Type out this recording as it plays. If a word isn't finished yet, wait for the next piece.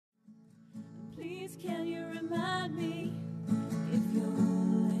Please can you remind me if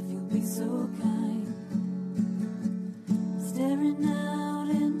you'll be so kind, staring out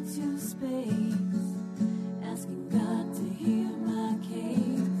into space, asking God to hear my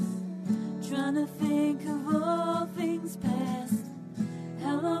case, trying to think of all things past.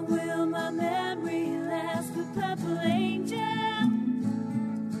 How long will my memory last? But purple angel,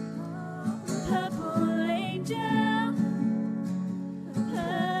 purple angel,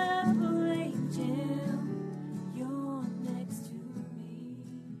 purple angel, you're next to me.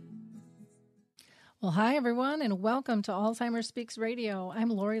 Well, hi, everyone, and welcome to Alzheimer's Speaks Radio. I'm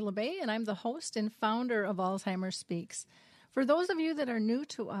Lori LeBay, and I'm the host and founder of Alzheimer's Speaks. For those of you that are new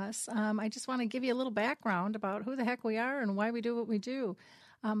to us, I just want to give you a little background about who the heck we are and why we do what we do.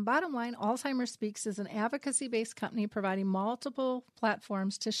 Bottom line, Alzheimer's Speaks is an advocacy-based company providing multiple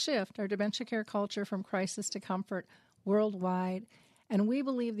platforms to shift our dementia care culture from crisis to comfort worldwide. And we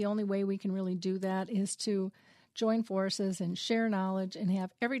believe the only way we can really do that is to join forces and share knowledge and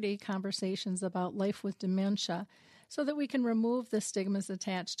have everyday conversations about life with dementia so that we can remove the stigmas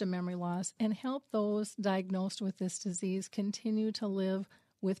attached to memory loss and help those diagnosed with this disease continue to live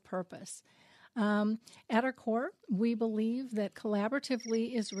with purpose. At our core, we believe that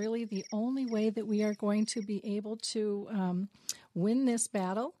collaboratively is really the only way that we are going to be able to win this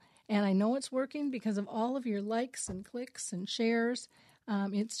battle. And I know it's working because of all of your likes and clicks and shares.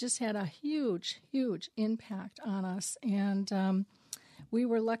 It's just had a huge, huge impact on us. And we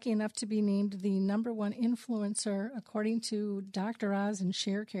were lucky enough to be named the #1 influencer according to Dr. Oz and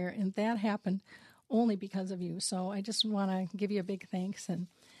ShareCare. And that happened only because of you. So I just want to give you a big thanks and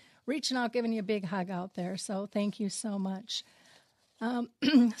reaching out, giving you a big hug out there. So thank you so much.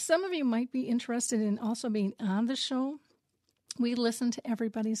 Some of you might be interested in also being on the show. We listen to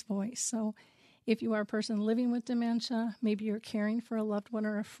everybody's voice. So if you are a person living with dementia, maybe you're caring for a loved one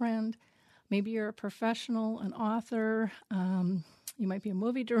or a friend, maybe you're a professional, an author, you might be a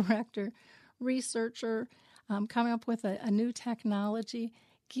movie director, researcher, coming up with a new technology,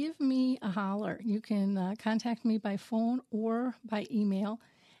 give me a holler. You can contact me by phone or by email.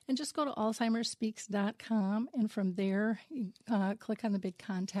 And just go to alzheimersspeaks.com, and from there, click on the big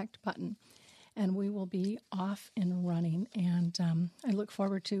contact button, and we will be off and running. And I look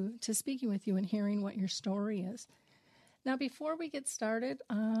forward to speaking with you and hearing what your story is. Now, before we get started,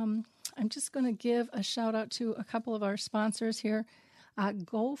 I'm just going to give a shout-out to a couple of our sponsors here.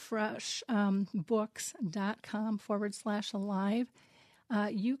 GoFreshBooks.com/alive.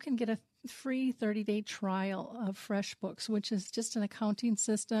 You can get a free 30-day trial of FreshBooks, which is just an accounting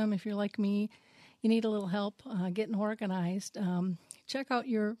system. If you're like me, you need a little help getting organized. Check out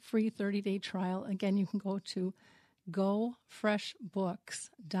your free 30-day trial. Again, you can go to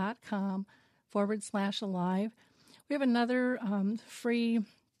gofreshbooks.com/alive. We have another free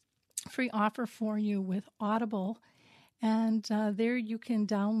offer for you with Audible. And there you can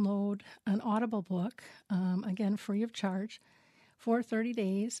download an Audible book, again, free of charge, for 30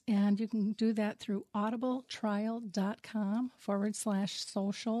 days, and you can do that through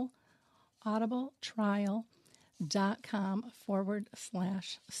audibletrial.com/social,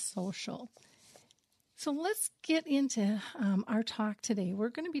 audibletrial.com/social. So let's get into our talk today. We're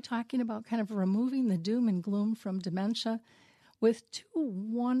going to be talking about kind of removing the doom and gloom from dementia with two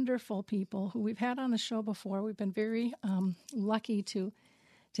wonderful people who we've had on the show before. We've been very lucky to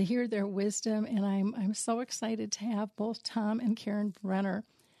hear their wisdom, and I'm so excited to have both Tom and Karen Brenner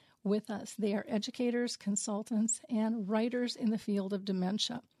with us. They are educators, consultants, and writers in the field of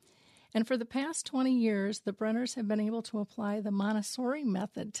dementia. And for the past 20 years, the Brenners have been able to apply the Montessori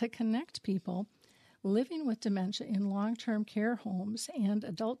method to connect people living with dementia in long-term care homes and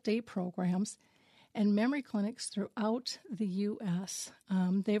adult day programs and memory clinics throughout the U.S.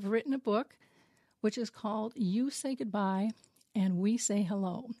 They've written a book which is called You Say Goodbye and We Say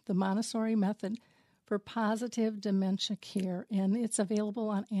Hello, the Montessori Method for Positive Dementia Care. And it's available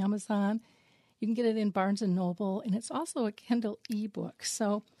on Amazon. You can get it in Barnes & Noble, and it's also a Kindle ebook.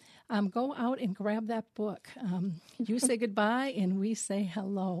 So go out and grab that book. You Say Goodbye and We Say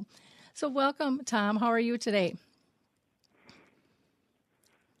Hello. So welcome, Tom. How are you today?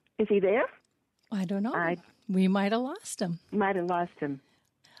 Is he there? I don't know. We might have lost him. Might have lost him.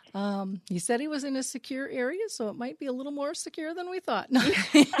 He said he was in a secure area, so it might be a little more secure than we thought. Can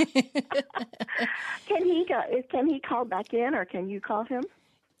he call back in, or can you call him?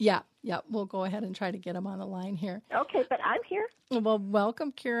 Yeah. We'll go ahead and try to get him on the line here. Okay, but I'm here. Well,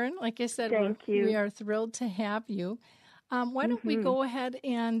 welcome, Karen. Like I said, we are thrilled to have you. Why don't we go ahead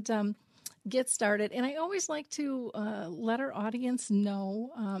and get started? And I always like to let our audience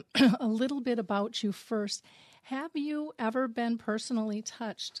know a little bit about you first. Have you ever been personally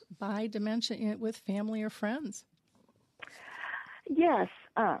touched by dementia with family or friends? Yes.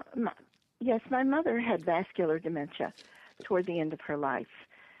 Yes, my mother had vascular dementia toward the end of her life.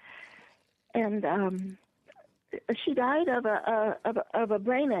 And she died of a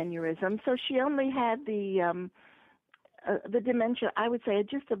brain aneurysm, so she only had the dementia, I would say,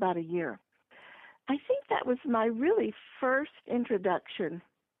 just about a year. I think that was my really first introduction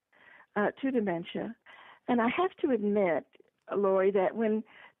to dementia. And I have to admit, Lori, that when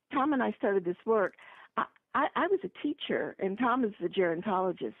Tom and I started this work, I was a teacher, and Tom is the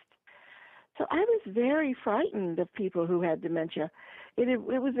gerontologist. So I was very frightened of people who had dementia. It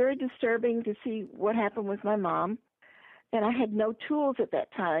was very disturbing to see what happened with my mom, and I had no tools at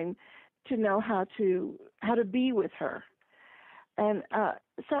that time to know how to be with her. And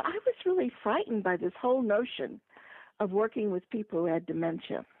so I was really frightened by this whole notion of working with people who had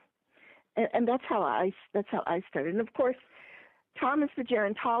dementia. And that's how I started. And of course, Tom is the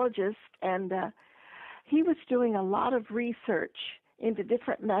gerontologist, and he was doing a lot of research into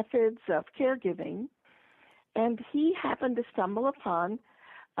different methods of caregiving, and he happened to stumble upon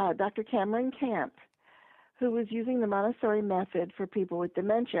Dr. Cameron Camp, who was using the Montessori method for people with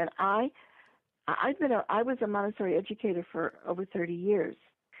dementia. And I was a Montessori educator for over 30 years.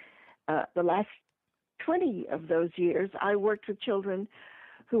 The last 20 of those years, I worked with children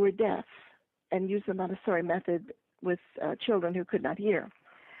who were deaf and used the Montessori method with children who could not hear.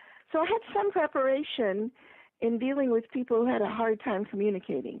 So I had some preparation in dealing with people who had a hard time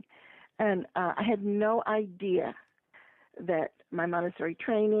communicating. And I had no idea that my Montessori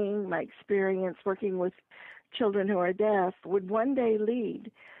training, my experience working with children who are deaf would one day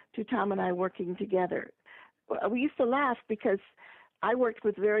lead to Tom and I working together. We used to laugh because I worked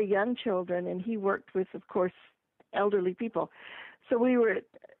with very young children and he worked with, of course, elderly people. So we were at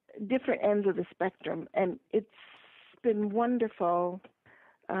different ends of the spectrum, and it's been wonderful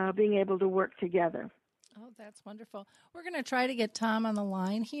being able to work together. Oh, that's wonderful. We're going to try to get Tom on the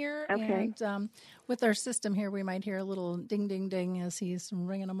line here. Okay. And with our system here, we might hear a little ding, ding, ding as he's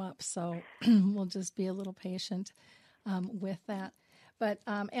ringing them up. So we'll just be a little patient with that. But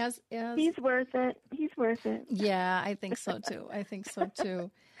as he's worth it. He's worth it. Yeah, I think so too.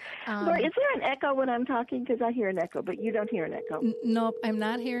 Lori, is there an echo when I'm talking? Because I hear an echo, but you don't hear an echo. Nope, I'm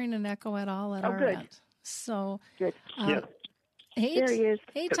not hearing an echo at all at our good. end. So, good. Hey, there he is.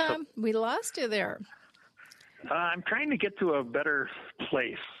 Hey, Tom, we lost you there. I'm trying to get to a better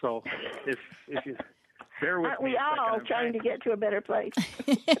place, so if you bear with Aren't me. we all trying to get to a better place?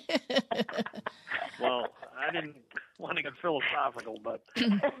 Well, I didn't want to get philosophical, but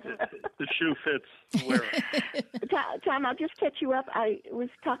the shoe fits where. Tom, I'll just catch you up. I was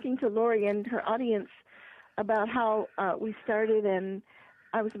talking to Lori and her audience about how we started, and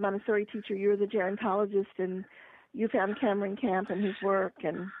I was a Montessori teacher. You were the gerontologist, and you found Cameron Camp and his work,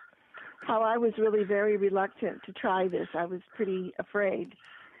 and how I was really very reluctant to try this. I was pretty afraid.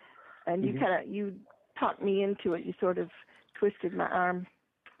 And you talked me into it. You sort of twisted my arm.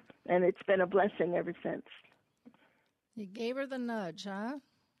 And it's been a blessing ever since. You gave her the nudge, huh?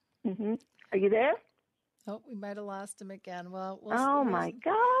 Mm-hmm. Are you there? Oh, we might have lost him again. Well, my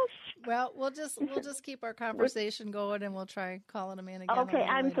gosh. Well, we'll just keep our conversation going, and we'll try calling him in again. Okay,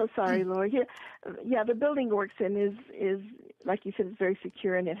 I'm later. so sorry, Lori. Yeah, the building it works in is like you said, it's very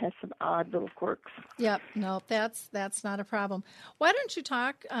secure, and it has some odd little quirks. Yep. No, that's not a problem. Why don't you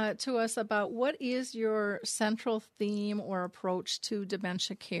talk to us about what is your central theme or approach to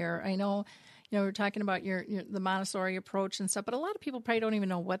dementia care? I know, we're talking about the Montessori approach and stuff, but a lot of people probably don't even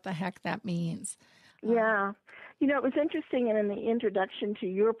know what the heck that means. Yeah. It was interesting in the introduction to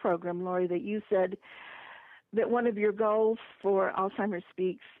your program, Lori, that you said that one of your goals for Alzheimer's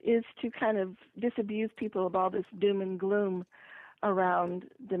Speaks is to kind of disabuse people of all this doom and gloom around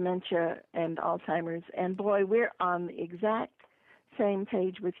dementia and Alzheimer's. And boy, we're on the exact same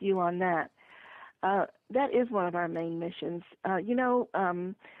page with you on that. That is one of our main missions.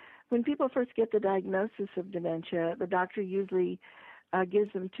 When people first get the diagnosis of dementia, the doctor usually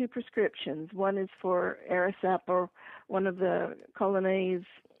gives them two prescriptions. One is for Aricept or one of the cholinase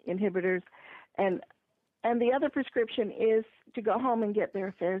inhibitors, and the other prescription is to go home and get their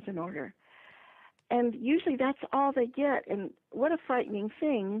affairs in order. And usually that's all they get, and what a frightening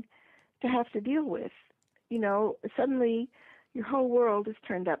thing to have to deal with. Suddenly your whole world is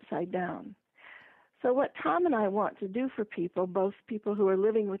turned upside down. So what Tom and I want to do for people, both people who are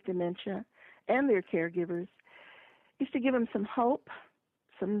living with dementia and their caregivers, is to give them some hope,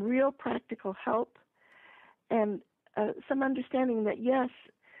 some real practical help, and some understanding that, yes,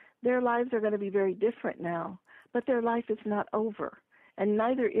 their lives are going to be very different now, but their life is not over, and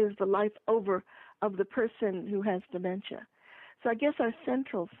neither is the life over of the person who has dementia. So I guess our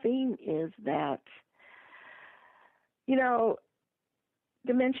central theme is that,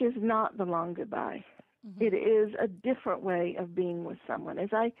 dementia is not the long goodbye. Mm-hmm. It is a different way of being with someone. As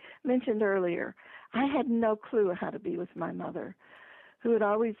I mentioned earlier, I had no clue how to be with my mother, who had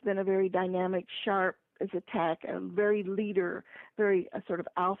always been a very dynamic, sharp as attack, a very leader, very a sort of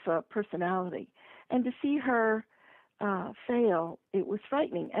alpha personality. And to see her fail, it was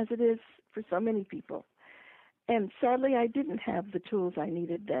frightening, as it is for so many people. And sadly, I didn't have the tools I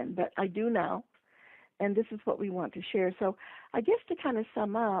needed then, but I do now. And this is what we want to share. So I guess to kind of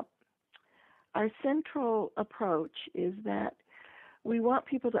sum up, our central approach is that we want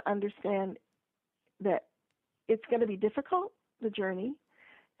people to understand that it's going to be difficult, the journey,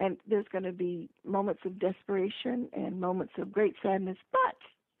 and there's going to be moments of desperation and moments of great sadness, but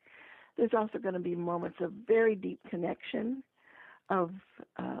there's also going to be moments of very deep connection, of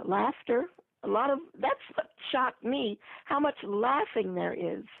laughter. That's what shocked me, how much laughing there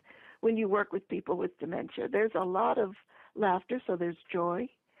is when you work with people with dementia. There's a lot of laughter, so there's joy,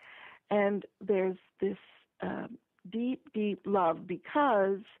 and there's this deep, deep love,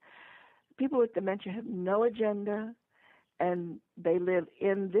 because people with dementia have no agenda, and they live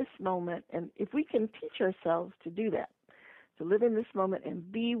in this moment. And if we can teach ourselves to do that, to live in this moment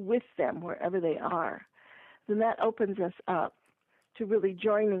and be with them wherever they are, then that opens us up to really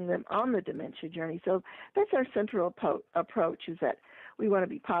joining them on the dementia journey. So that's our central approach, is that we want to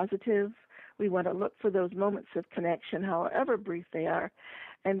be positive. We want to look for those moments of connection, however brief they are,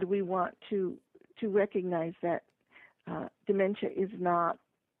 and we want to recognize that dementia is not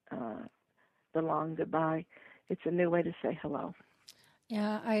the long goodbye. It's a new way to say hello.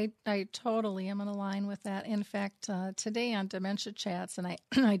 Yeah, I totally am in line with that. In fact, today on Dementia Chats, and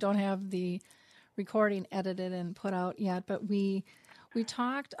I don't have the recording edited and put out yet, but we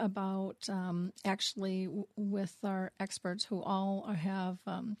talked about actually with our experts who all have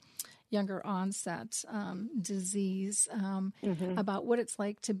younger onset disease, about what it's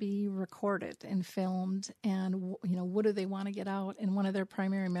like to be recorded and filmed, and what do they want to get out. And one of their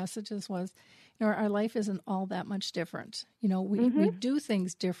primary messages was, our life isn't all that much different. We do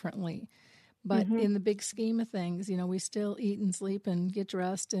things differently, but in the big scheme of things, we still eat and sleep and get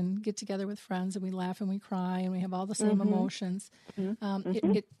dressed and get together with friends, and we laugh and we cry and we have all the same emotions.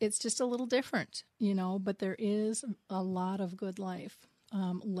 It's just a little different, but there is a lot of good life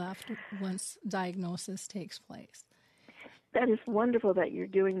left once diagnosis takes place. That is wonderful that you're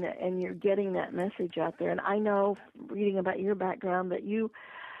doing that and you're getting that message out there. And I know, reading about your background, that you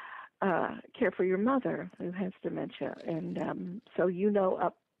care for your mother who has dementia, and so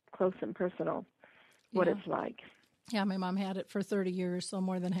up close and personal what it's like. Yeah, my mom had it for 30 years, so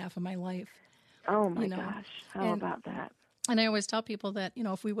more than half of my life. Oh my gosh, how about that? And I always tell people that,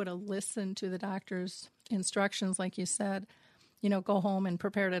 if we would have listened to the doctor's instructions, like you said, go home and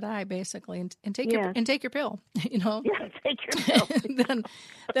prepare to die, basically, and take your pill, Yeah, take your pill.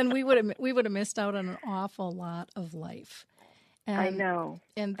 then we would have missed out on an awful lot of life. And, I know.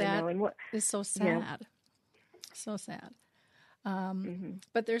 And that is so sad. Yeah. So sad.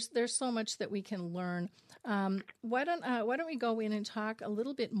 But there's so much that we can learn. Why don't we go in and talk a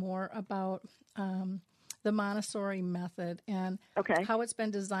little bit more about the Montessori method and how it's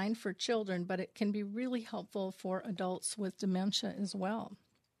been designed for children, but it can be really helpful for adults with dementia as well.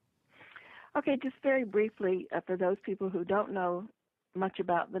 Okay, just very briefly, for those people who don't know much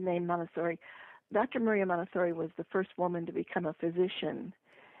about the name Montessori, Dr. Maria Montessori was the first woman to become a physician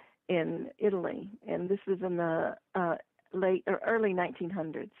in Italy, and this was in the late or early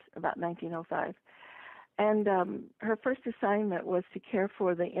 1900s, about 1905. And her first assignment was to care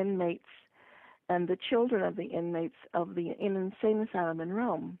for the inmates and the children of the inmates of the insane asylum in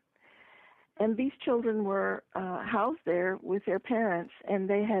Rome. And these children were housed there with their parents, and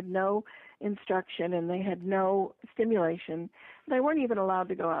they had no instruction and they had no stimulation. They weren't even allowed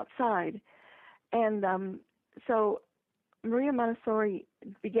to go outside. And so Maria Montessori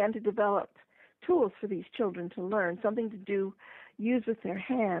began to develop tools for these children to learn, something to use with their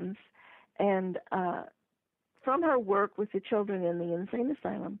hands. And from her work with the children in the insane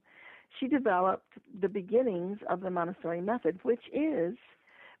asylum, she developed the beginnings of the Montessori method, which is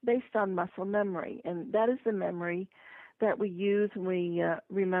based on muscle memory. And that is the memory that we use when we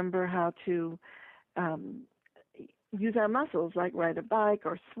remember how to use our muscles, like ride a bike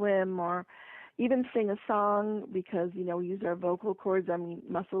or swim or even sing a song, because, we use our vocal cords,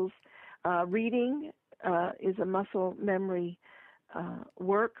 muscles. Reading is a muscle memory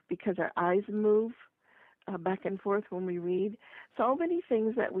work, because our eyes move back and forth when we read. So many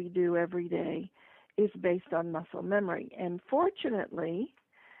things that we do every day is based on muscle memory. And fortunately,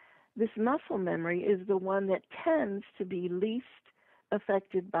 this muscle memory is the one that tends to be least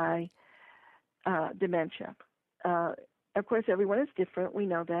affected by dementia. Of course, everyone is different. We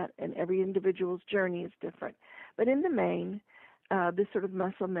know that, and every individual's journey is different. But in the main, this sort of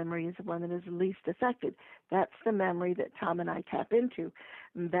muscle memory is the one that is least affected. That's the memory that Tom and I tap into.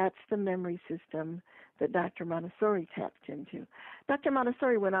 And that's the memory system that Dr. Montessori tapped into. Dr.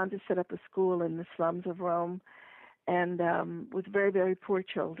 Montessori went on to set up a school in the slums of Rome and with very, very poor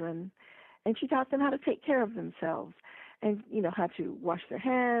children. And she taught them how to take care of themselves and, how to wash their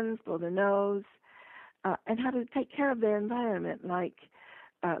hands, blow their nose, and how to take care of their environment, like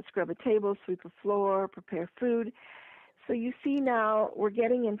scrub a table, sweep a floor, prepare food. So you see now we're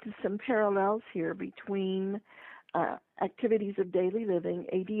getting into some parallels here between activities of daily living,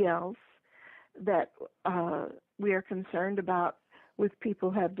 ADLs, that we are concerned about with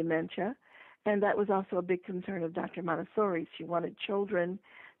people who have dementia. And that was also a big concern of Dr. Montessori. She wanted children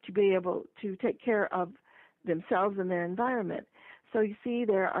to be able to take care of themselves and their environment. So you see,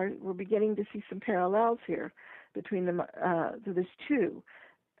 we're beginning to see some parallels here between them. There's two: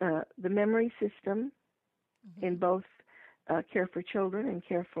 the memory system in both care for children and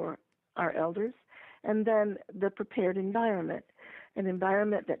care for our elders, and then the prepared environment, an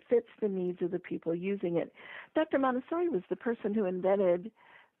environment that fits the needs of the people using it. Dr. Montessori was the person who invented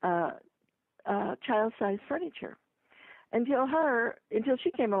child-sized furniture. Until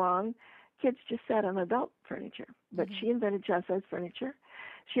she came along, kids just sat on adult furniture, but she invented child-sized furniture.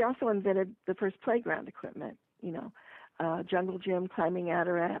 She also invented the first playground equipment, jungle gym, climbing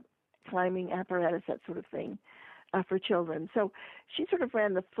apparatus, that sort of thing, for children. So she sort of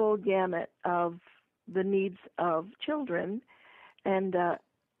ran the full gamut of the needs of children. And,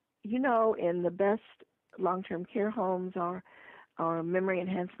 in the best long-term care homes or memory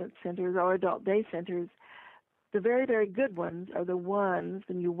enhancement centers or adult day centers, the very, very good ones are the ones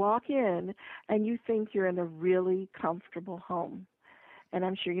when you walk in and you think you're in a really comfortable home. And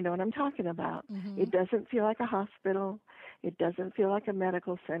I'm sure you know what I'm talking about. It doesn't feel like a hospital. It doesn't feel like a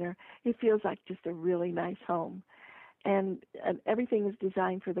medical center. It feels like just a really nice home. And everything is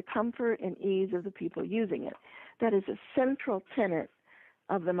designed for the comfort and ease of the people using it. That is a central tenet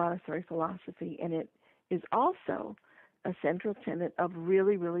of the Montessori philosophy, and it is also a central tenet of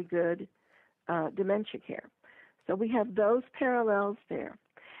really, really good dementia care. So we have those parallels there.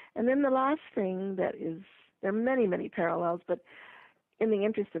 And then the last thing there are many, many parallels, but in the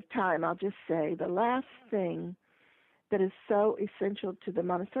interest of time, I'll just say the last thing that is so essential to the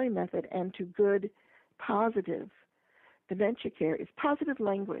Montessori method and to good, positive dementia care is positive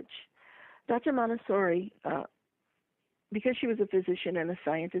language. Dr. Montessori, because she was a physician and a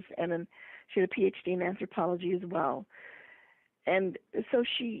scientist, and she had a PhD in anthropology as well, and so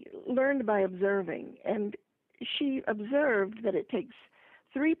she learned by observing, and she observed that it takes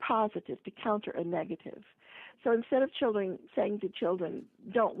 3 positives to counter a negative. So instead of saying to children,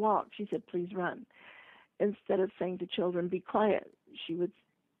 don't walk, she said, please run. Instead of saying to children, be quiet, she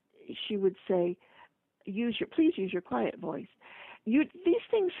would say, please use your quiet voice. These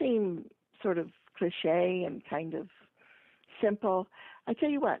things seem sort of cliche and kind of simple. I tell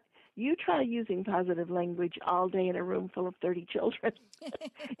you what, you try using positive language all day in a room full of 30 children.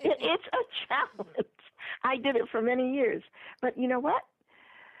 It's a challenge. I did it for many years. But you know what?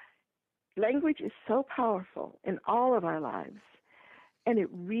 Language is so powerful in all of our lives, and it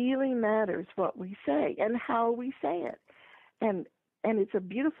really matters what we say and how we say it. And it's a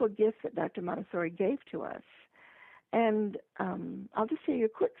beautiful gift that Dr. Montessori gave to us. And I'll just tell you a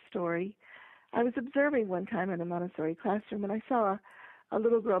quick story. I was observing one time in a Montessori classroom, and I saw a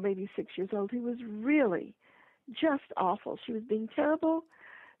little girl, maybe 6 years old, who was really just awful. She was being terrible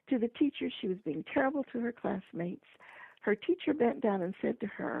to the teacher. She was being terrible to her classmates. Her teacher bent down and said to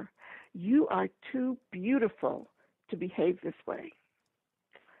her, "You are too beautiful to behave this way."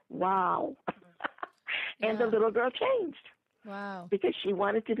 Wow. And the little girl changed. Wow. Because she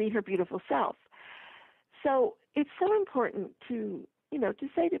wanted to be her beautiful self. So it's so important to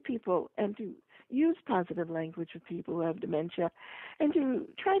say to people and to use positive language with people who have dementia and to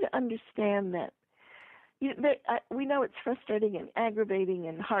try to understand that we know it's frustrating and aggravating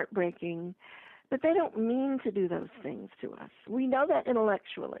and heartbreaking, but they don't mean to do those things to us. We know that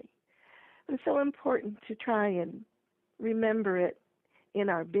intellectually. But it's so important to try and remember it in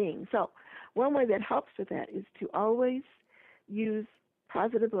our being. So one way that helps with that is to always use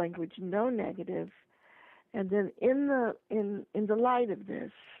positive language, no negative. And then in the light of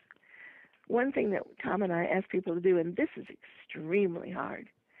this, one thing that Tom and I ask people to do, and this is extremely hard,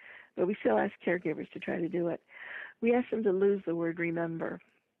 but we still ask caregivers to try to do it, we ask them to lose the word remember.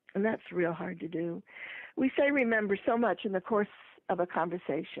 And that's real hard to do. We say remember so much in the course of a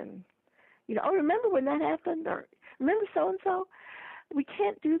conversation. Oh, remember when that happened? Or remember so-and-so? We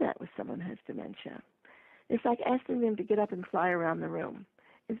can't do that with someone who has dementia. It's like asking them to get up and fly around the room.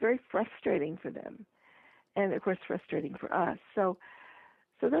 It's very frustrating for them, and, of course, frustrating for us. So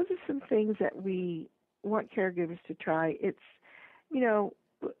those are some things that we want caregivers to try. It's,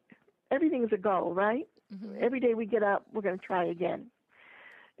 everything is a goal, right? Mm-hmm. Every day we get up, we're going to try again.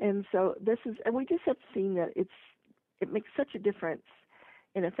 And so and we just have seen that it makes such a difference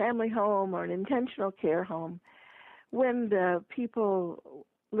in a family home or an intentional care home when the people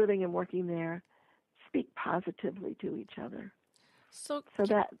living and working there speak positively to each other. So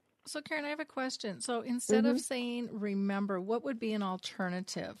Karen, I have a question. So instead of saying remember, what would be an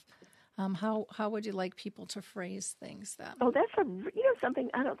alternative? How would you like people to phrase things then? Oh, that's something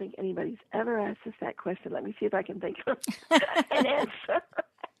I don't think anybody's ever asked us that question. Let me see if I can think of an answer.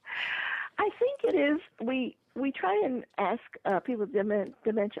 I think it is we try and ask people with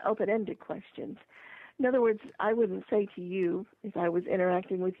dementia open-ended questions. In other words, I wouldn't say to you, if I was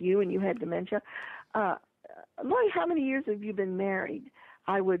interacting with you and you had dementia, Lloyd, how many years have you been married?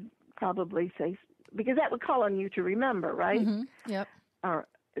 I would probably say, because that would call on you to remember, right? Mm-hmm. Yep.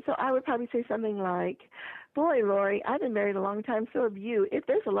 So I would probably say something like, boy, Lori, I've been married a long time, so have you.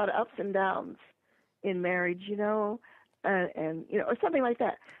 There's a lot of ups and downs in marriage, or something like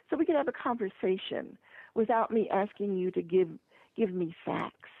that. So we could have a conversation without me asking you to give me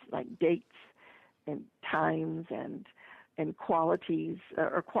facts like dates and times and qualities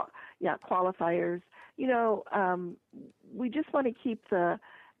qualifiers. We just want to keep the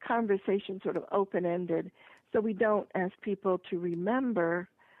conversation sort of open-ended so we don't ask people to remember,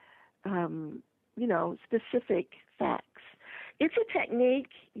 specific facts. It's a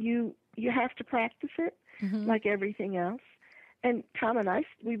technique. You have to practice it like everything else. And Tom and I,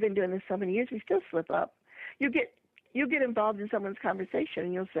 we've been doing this so many years, we still slip up. You get involved in someone's conversation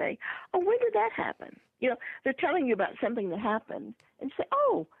and you'll say, oh, when did that happen? They're telling you about something that happened. And you say,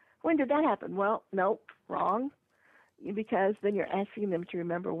 oh, when did that happen? Well, nope, wrong. Because then you're asking them to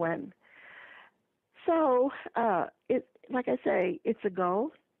remember when. So, like I say, it's a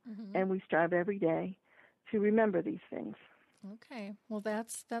goal, and we strive every day to remember these things. Okay, well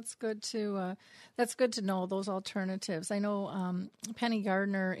that's good to know those alternatives. I know Penny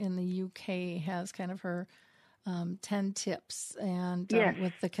Gardner in the UK has kind of her 10 tips, and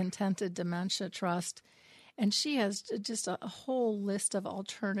with the Contented Dementia Trust, and she has just a whole list of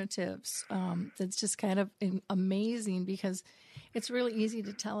alternatives that's just kind of amazing, because it's really easy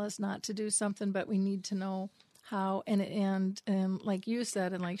to tell us not to do something, but we need to know how. And like you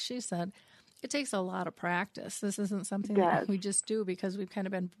said, and like she said, it takes a lot of practice. This isn't something that we just do because we've kind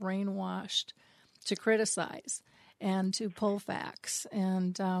of been brainwashed to criticize and to pull facts.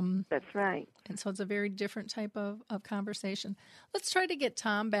 And that's right. And so it's a very different type of conversation. Let's try to get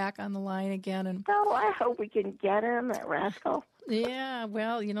Tom back on the line again. And I hope we can get him, that rascal. Yeah,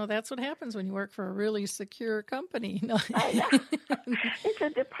 well, that's what happens when you work for a really secure company. No. I know. It's a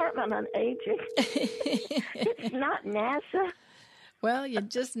Department on Aging. It's not NASA. Well, you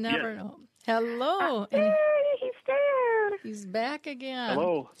just never know. Hello. He's there. He's back again.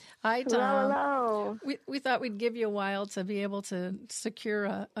 Hello. Hi, Tom. Hello. We thought we'd give you a while to be able to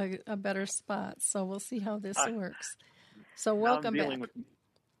secure a better spot, so we'll see how this works. So welcome back.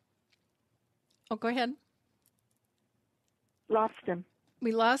 Oh, go ahead. Lost him.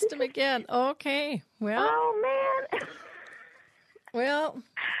 We lost him again. Okay. Well. Oh, man. Well.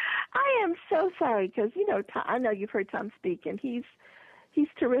 I am so sorry because, I know you've heard Tom speak, and he's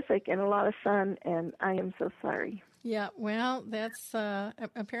terrific and a lot of fun, and I am so sorry. Yeah, well, that's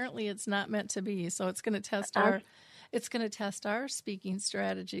apparently it's not meant to be, so it's going to test our speaking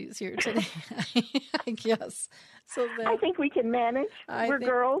strategies here today, I guess. So I think we can manage. We're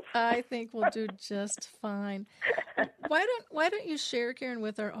girls. I think we'll do just fine. Why don't you share, Karen,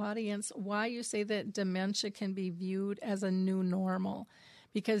 with our audience why you say that dementia can be viewed as a new normal?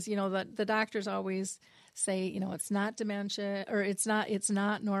 Because the doctors always say it's not dementia, or it's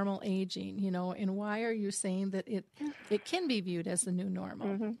not normal aging. And why are you saying that it can be viewed as the new normal?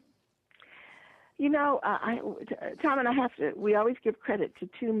 Mm-hmm. Tom and I we always give credit to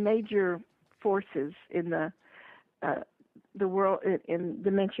two major forces in the world in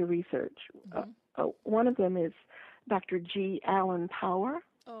dementia research. Mm-hmm. One of them is Dr. G. Allen Power.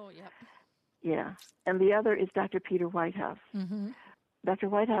 Oh, yeah. Yeah, and the other is Dr. Peter Whitehouse. Mm-hmm. Dr.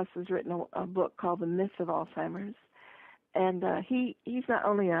 Whitehouse has written a book called The Myth of Alzheimer's, and he's not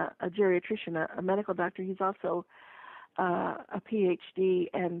only a geriatrician, a medical doctor, he's also a PhD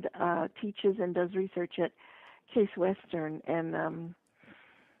and teaches and does research at Case Western, and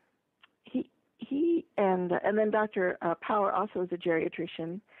and then Dr. Power also is a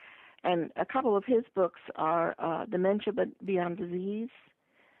geriatrician, and a couple of his books are Dementia Beyond Disease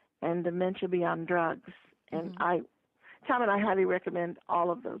and Dementia Beyond Drugs. And Tom and I highly recommend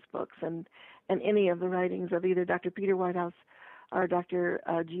all of those books and any of the writings of either Dr. Peter Whitehouse or Dr.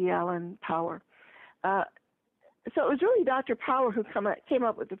 G. Allen Power. So it was really Dr. Power who came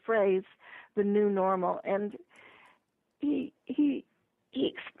up with the phrase, the new normal, and he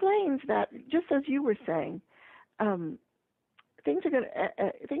explains that, just as you were saying, things are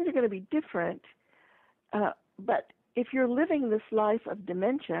going to be different. But if you're living this life of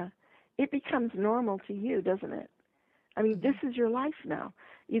dementia, it becomes normal to you, doesn't it? I mean, this is your life now.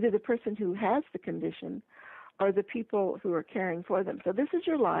 Either the person who has the condition or the people who are caring for them. So this is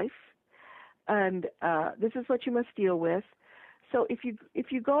your life, and this is what you must deal with. So if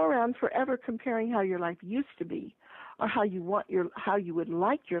you go around forever comparing how your life used to be, or how you would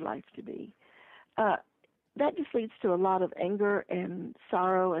like your life to be, that just leads to a lot of anger and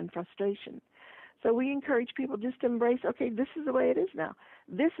sorrow and frustration. So we encourage people just to embrace, okay, this is the way it is now.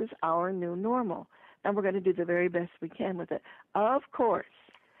 This is our new normal, and we're going to do the very best we can with it. Of course,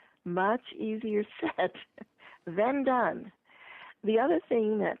 much easier said than done. The other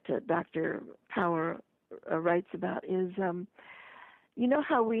thing that Dr. Power writes about is, you know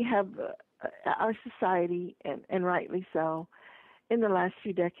how we have our society, and rightly so, in the last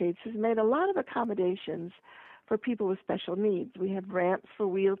few decades has made a lot of accommodations for people with special needs. We have ramps for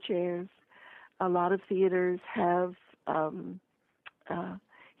wheelchairs. A lot of theaters have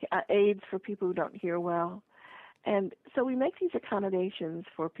aids for people who don't hear well. And so we make these accommodations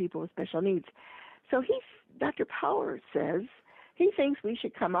for people with special needs. So Dr. Power says he thinks we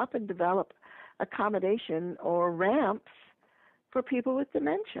should come up and develop accommodation or ramps for people with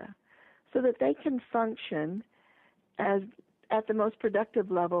dementia so that they can function as at the most productive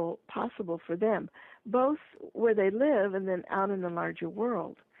level possible for them, both where they live and then out in the larger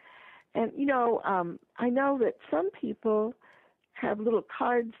world. And, you know, I know that some people have little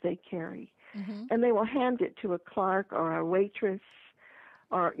cards they carry, and they will hand it to a clerk or a waitress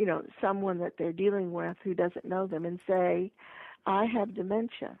or, you know, someone that they're dealing with who doesn't know them and say, I have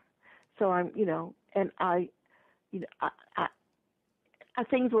dementia. So I'm, you know, and I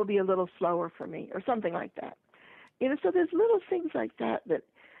things will be a little slower for me or something like that. You know, so there's little things like that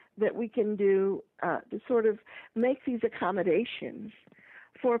we can do to sort of make these accommodations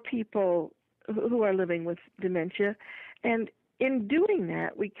for people who are living with dementia. And in doing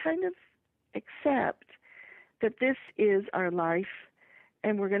that, we kind of accept that this is our life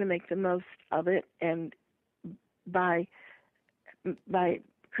and we're going to make the most of it. And by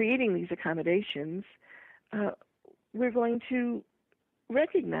creating these accommodations, we're going to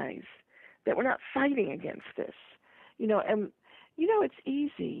recognize that we're not fighting against this. You know, and, you know, it's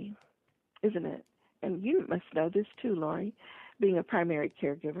easy, isn't it? And you must know this too, Lori, being a primary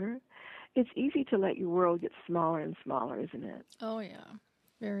caregiver. It's easy to let your world get smaller and smaller, isn't it? Oh, yeah.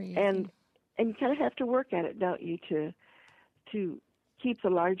 Very easy. And you kind of have to work at it, don't you, to keep the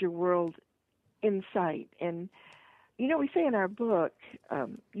larger world in sight. And, you know, we say in our book,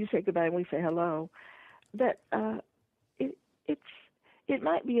 you say goodbye and we say hello, that it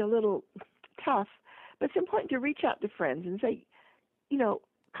might be a little tough, but it's important to reach out to friends and say, you know,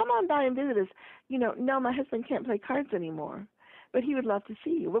 come on by and visit us. You know, no, my husband can't play cards anymore, but he would love to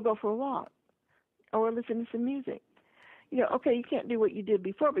see you. We'll go for a walk or we'll listen to some music. You know, okay, you can't do what you did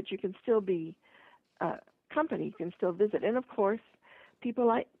before, but you can still be company. You can still visit. And, of course,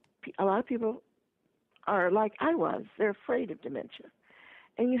 a lot of people are like I was. They're afraid of dementia.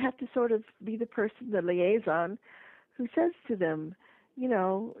 And you have to sort of be the person, the liaison, who says to them, you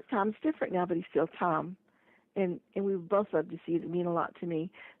know, Tom's different now, but he's still Tom. And we would both love to see it. It mean a lot to me.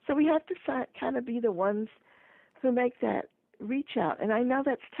 So we have to kind of be the ones who make that reach out. And I know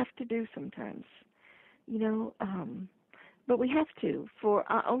that's tough to do sometimes, you know, but we have to for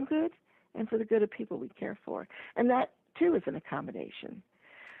our own good and for the good of people we care for. And that, too, is an accommodation.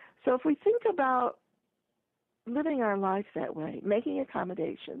 So if we think about living our life that way, making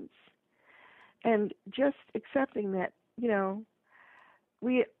accommodations, and just accepting that, you know,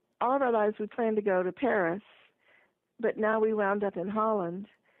 all of our lives we planned to go to Paris, but now we wound up in Holland.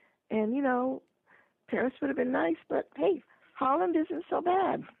 And, you know, Paris would have been nice, but, hey, Holland isn't so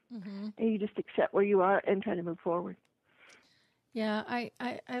bad. And you just accept where you are and try to move forward. Yeah,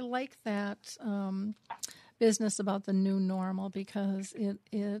 I like that business about the new normal because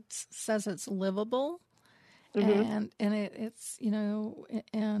it says it's livable. And it's, you know,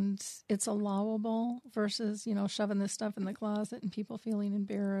 and it's allowable versus, you know, shoving this stuff in the closet and people feeling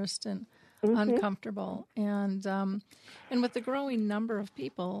embarrassed. And uncomfortable. And with the growing number of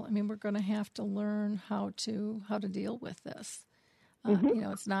people, I mean, we're going to have to learn how to deal with this.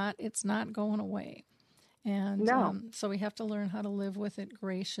 It's not going away. And No. so we have to learn how to live with it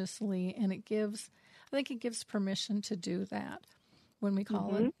graciously, and I think it gives permission to do that when we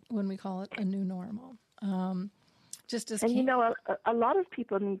call it a new normal. A lot of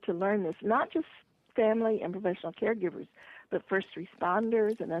people need to learn this, not just family and professional caregivers, but first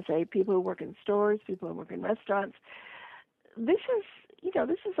responders, and I say people who work in stores, people who work in restaurants. This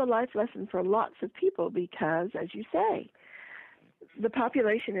is a life lesson for lots of people because, as you say, the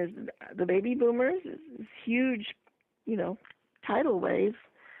population is the baby boomers, is huge, tidal wave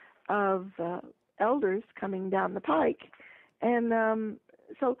of elders coming down the pike. And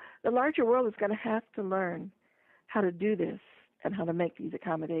so the larger world is going to have to learn how to do this and how to make these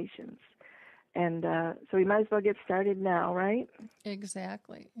accommodations. And so we might as well get started now, right?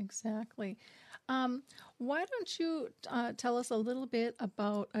 Exactly. Why don't you tell us a little bit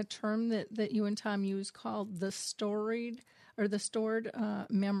about a term that you and Tom use called the stored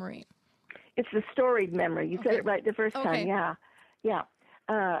memory? It's the storied memory. You said it right the first time. Yeah.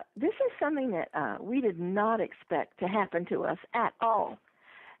 This is something that we did not expect to happen to us at all.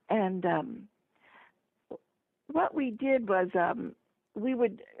 And what we did was we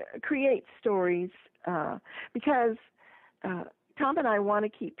would create stories because Tom and I want to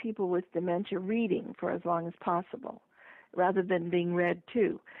keep people with dementia reading for as long as possible rather than being read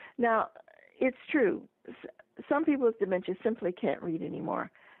to. Now, it's true. Some people with dementia simply can't read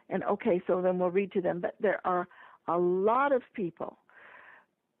anymore. And okay, so then we'll read to them. But there are a lot of people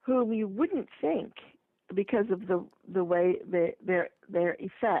whom you wouldn't think because of the way their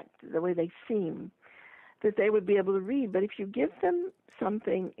effect, the way they seem, that they would be able to read. But if you give them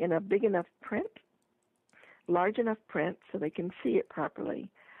something in a big enough print, large enough print so they can see it properly,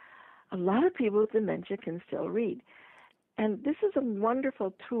 a lot of people with dementia can still read. And this is a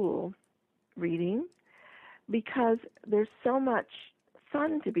wonderful tool, reading, because there's so much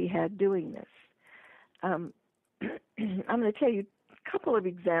fun to be had doing this. I'm going to tell you a couple of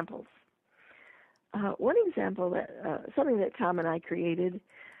examples. One example, something that Tom and I created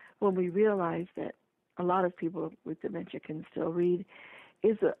when we realized that a lot of people with dementia can still read,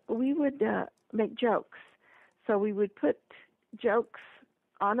 is we would make jokes. So we would put jokes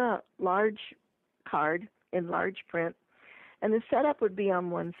on a large card in large print, and the setup would be on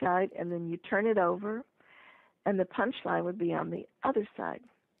one side, and then you turn it over, and the punchline would be on the other side.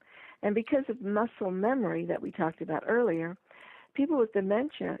 And because of muscle memory that we talked about earlier, people with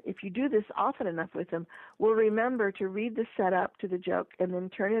dementia, if you do this often enough with them, will remember to read the setup to the joke and then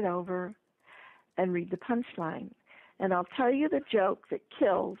turn it over and read the punchline. And I'll tell you the joke that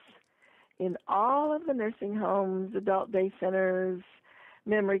kills in all of the nursing homes, adult day centers,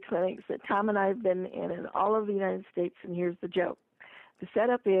 memory clinics that Tom and I have been in all of the United States, and here's the joke. The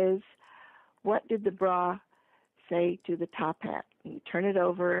setup is, what did the bra say to the top hat? And you turn it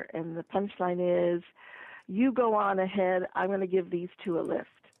over, and the punchline is, you go on ahead, I'm going to give these two a lift.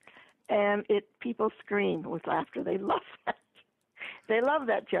 And people scream with laughter. They love that. They love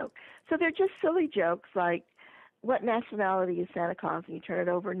that joke. So they're just silly jokes like, what nationality is Santa Claus? And you turn it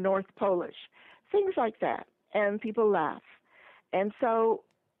over, North Polish. Things like that. And people laugh. And so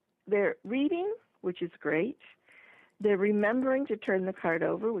they're reading, which is great. They're remembering to turn the card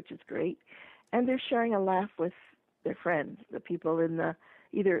over, which is great. And they're sharing a laugh with their friends, the people in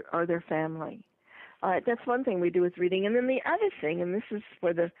or their family. All right, that's one thing we do with reading. And then the other thing, and this is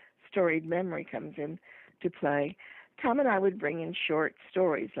where the storied memory comes in to play, Tom and I would bring in short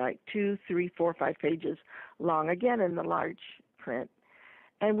stories, like 2, 3, 4, 5 pages long, again in the large print.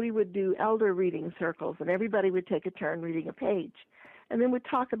 And we would do elder reading circles, and everybody would take a turn reading a page. And then we'd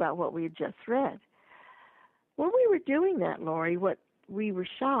talk about what we had just read. When we were doing that, Lori, what we were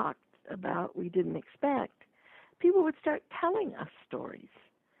shocked about, we didn't expect, people would start telling us stories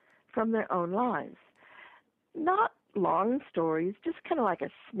from their own lives. Not long stories, just kind of like a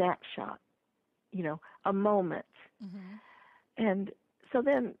snapshot, a moment. Mm-hmm. And so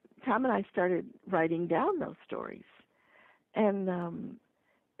then Tom and I started writing down those stories. And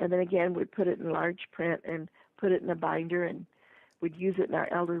then again, we'd put it in large print and put it in a binder, and we'd use it in our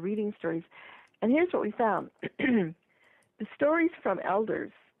elder reading stories. And here's what we found. The stories from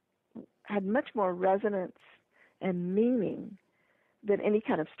elders had much more resonance and meaning than any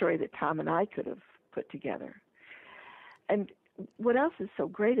kind of story that Tom and I could have put together. And what else is so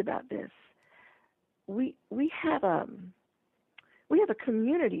great about this? We have a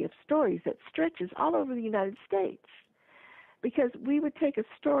community of stories that stretches all over the United States, because we would take a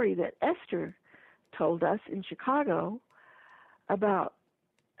story that Esther told us in Chicago about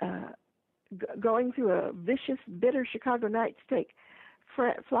going through a vicious, bitter Chicago night to take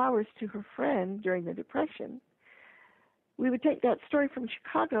flowers to her friend during the Depression, we would take that story from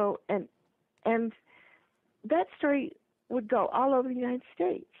Chicago, and that story would go all over the United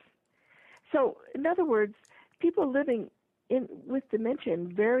States. So, in other words, people living with dementia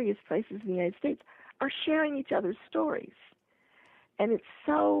in various places in the United States are sharing each other's stories, and it's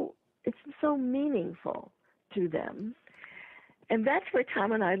so meaningful to them. And that's where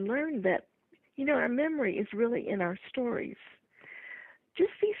Tom and I learned that, our memory is really in our stories,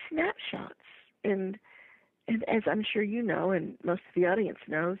 just these snapshots. And as I'm sure you know, and most of the audience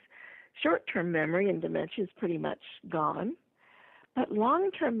knows, short-term memory in dementia is pretty much gone, but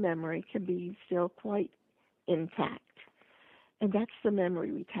long-term memory can be still quite intact. And that's the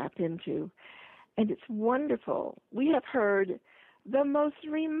memory we tap into. And it's wonderful. We have heard the most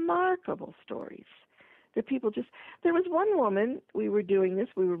remarkable stories that people there was one woman, we were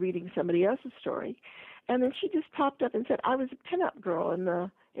reading somebody else's story, and then she just popped up and said, I was a pinup girl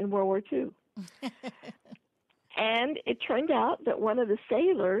in World War II. And it turned out that one of the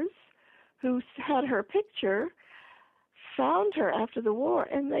sailors who had her picture found her after the war,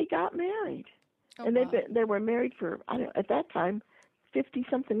 and they got married. Oh, and they were married for, at that time,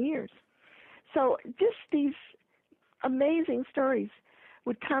 50-something years. So just these amazing stories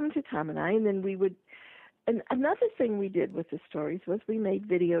would come to Tom and I, and then we would. And another thing we did with the stories was we made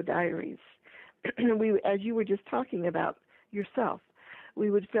video diaries. As you were just talking about yourself, we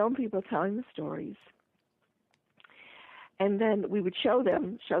would film people telling the stories, and then we would show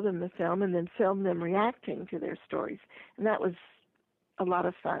them the film, and then film them reacting to their stories. And that was a lot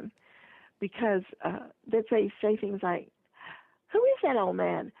of fun, because they'd say things like, who is that old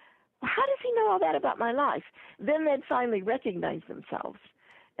man? How does he know all that about my life? Then they'd finally recognize themselves,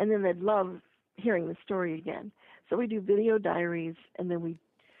 and then they'd love hearing the story again. So we do video diaries, and then we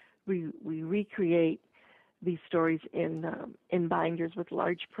recreate these stories in binders with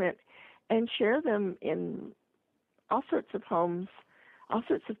large print, and share them in all sorts of homes, all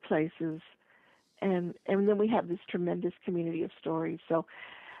sorts of places, and then we have this tremendous community of stories. So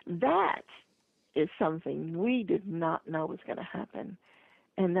that is something we did not know was going to happen,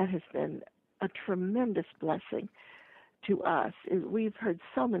 and that has been a tremendous blessing to us. We've heard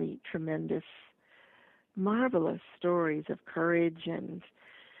so many tremendous, marvelous stories of courage and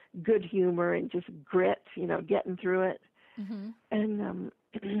good humor and just grit, getting through it. Mm-hmm. And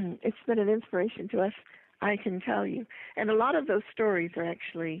it's been an inspiration to us, I can tell you. And a lot of those stories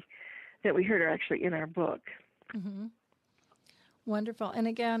that we heard are actually in our book. Mm-hmm. Wonderful. And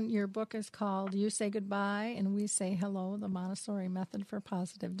again, your book is called You Say Goodbye and We Say Hello, The Montessori Method for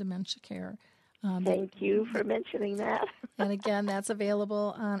Positive Dementia Care. Thank you for mentioning that. And again, that's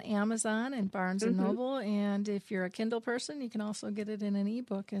available on Amazon and Barnes & Noble. And if you're a Kindle person, you can also get it in an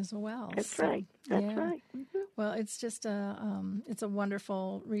ebook as well. That's right. That's right. Mm-hmm. Well, it's just it's a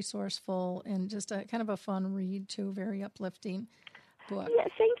wonderful, resourceful, and just a kind of a fun read too. Very uplifting book. Yeah,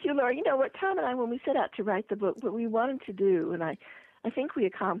 thank you, Laura. You know what, Tom and I, when we set out to write the book, what we wanted to do, and I think we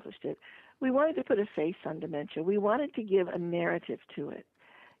accomplished it. We wanted to put a face on dementia. We wanted to give a narrative to it.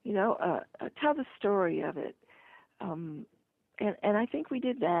 Tell the story of it, and I think we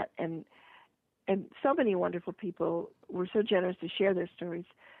did that, and so many wonderful people were so generous to share their stories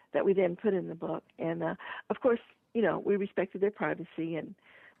that we then put in the book. And of course, we respected their privacy, and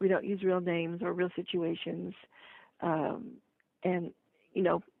we don't use real names or real situations, and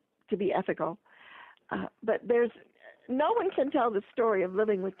to be ethical. But no one can tell the story of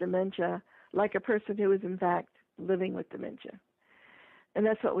living with dementia like a person who is in fact living with dementia. And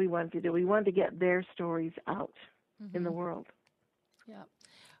that's what we wanted to do. We wanted to get their stories out in the world. Yeah,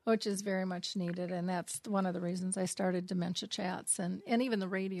 which is very much needed. And that's one of the reasons I started Dementia Chats and even the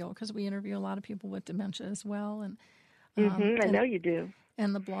radio, because we interview a lot of people with dementia as well. And I know you do.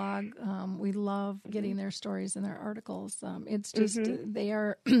 And the blog, we love getting their stories and their articles. It's just they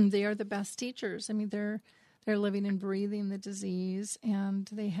are the best teachers. I mean, they're living and breathing the disease, and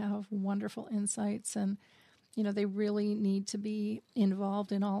they have wonderful insights, and they really need to be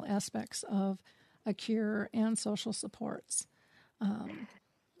involved in all aspects of a cure and social supports.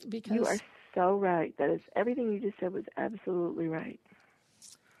 Because you are so right. That is, everything you just said was absolutely right.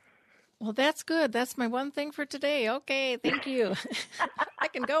 Well, that's good. That's my one thing for today. Okay, thank you. I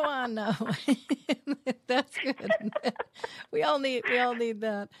can go on now. That's good. We all need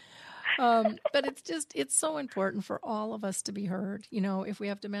that. But it's so important for all of us to be heard, if we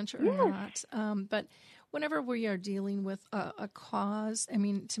have dementia or not. But whenever we are dealing with a cause, I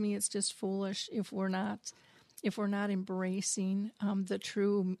mean, to me, it's just foolish if we're not embracing the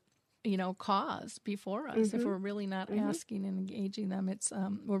true cause before us. If we're really not asking and engaging them, it's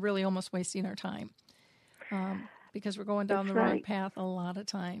we're really almost wasting our time because we're going down the wrong path a lot of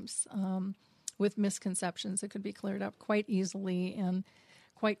times with misconceptions that could be cleared up quite easily and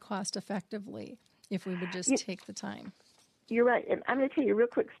quite cost effectively if we would just take the time. You're right. And I'm going to tell you a real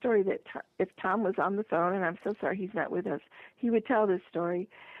quick story that if Tom was on the phone, and I'm so sorry he's not with us, he would tell this story.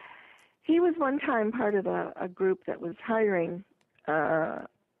 He was one time part of a group that was hiring,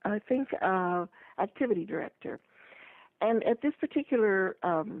 activity director. And at this particular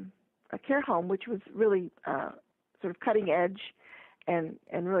a care home, which was really sort of cutting edge and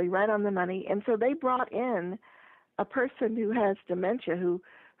really right on the money. And so they brought in a person who has dementia who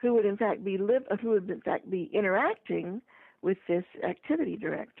would in fact be interacting with this activity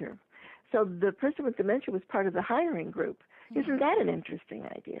director. So the person with dementia was part of the hiring group. Isn't that an interesting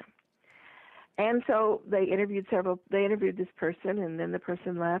idea? And so they interviewed this person, and then the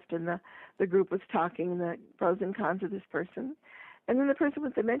person left, and the group was talking the pros and cons of this person. And then the person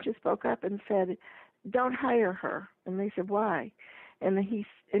with dementia spoke up and said, "Don't hire her." And they said, "Why?" And he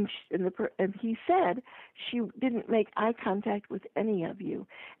said, "She didn't make eye contact with any of you,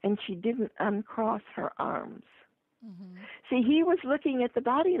 and she didn't uncross her arms." Mm-hmm. See, he was looking at the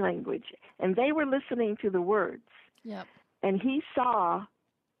body language, and they were listening to the words. Yep. And he saw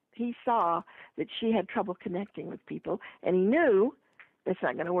that she had trouble connecting with people, and he knew that's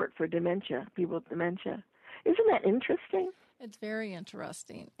not going to work for people with dementia. Isn't that interesting? It's very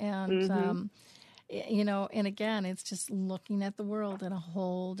interesting. And, and again, it's just looking at the world in a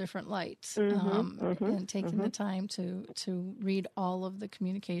whole different light and taking the time to read all of the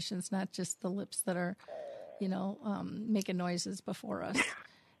communications, not just the lips that are, making noises before us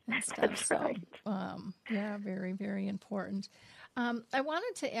and stuff. That's right. So, very, very important. I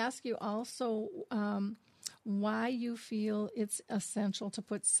wanted to ask you also why you feel it's essential to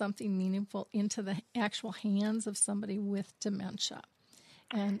put something meaningful into the actual hands of somebody with dementia.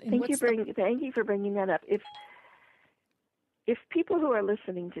 And thank you for bringing that up. If people who are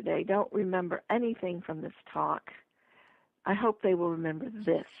listening today don't remember anything from this talk, I hope they will remember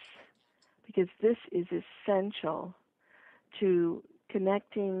this, because this is essential to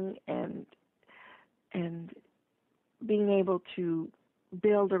connecting and being able to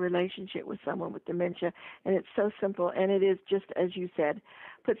build a relationship with someone with dementia. And it's so simple, and it is just, as you said,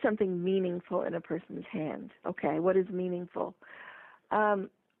 put something meaningful in a person's hand. Okay, what is meaningful?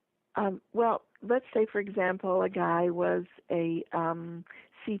 Well, let's say, for example, a guy was a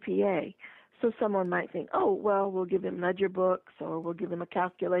CPA. So someone might think, oh, well, we'll give him ledger books or we'll give him a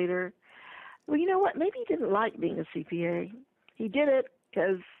calculator. Well, you know what? Maybe he didn't like being a CPA. He did it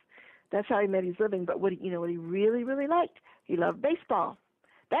because that's how he made his living. But what he really, really liked? He loved baseball.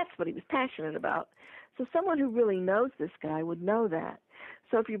 That's what he was passionate about. So someone who really knows this guy would know that.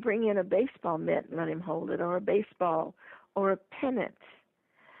 So if you bring in a baseball mitt and let him hold it, or a baseball, or a pennant.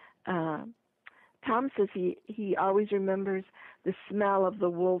 Tom says he always remembers the smell of the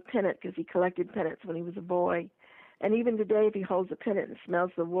wool pennant because he collected pennants when he was a boy. And even today, if he holds a pennant and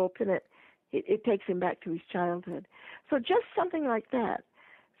smells the wool pennant, it takes him back to his childhood. So just something like that.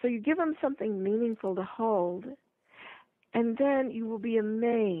 So you give him something meaningful to hold, and then you will be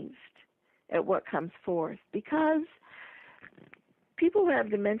amazed at what comes forth. Because people who have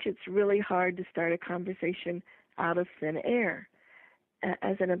dementia, it's really hard to start a conversation out of thin air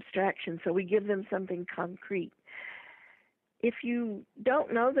as an abstraction. So we give them something concrete. If you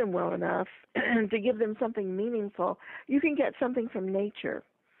don't know them well enough to give them something meaningful, you can get something from nature,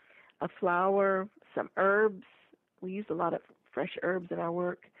 a flower, some herbs. We use a lot of fresh herbs in our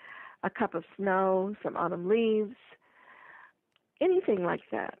work, a cup of snow, some autumn leaves, anything like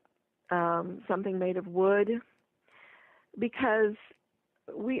that, something made of wood, because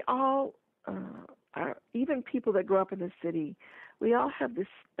we all are, even people that grow up in the city, we all have this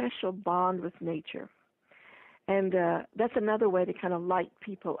special bond with nature. And that's another way to kind of light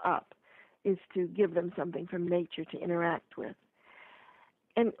people up, is to give them something from nature to interact with.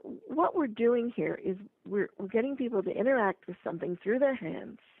 And what we're doing here is we're getting people to interact with something through their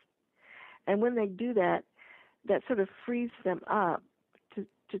hands. And when they do that, that sort of frees them up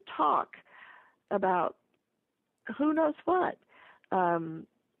to talk about who knows what. Tom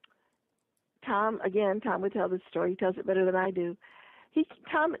would tell this story. He tells it better than I do.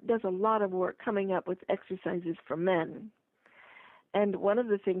 Tom does a lot of work coming up with exercises for men. And one of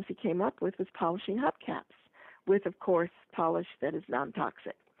the things he came up with was polishing hubcaps with, of course, polish that is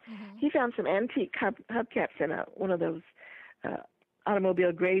non-toxic. Mm-hmm. He found some antique hubcaps in one of those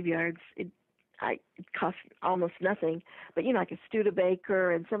automobile graveyards. It cost almost nothing, but like a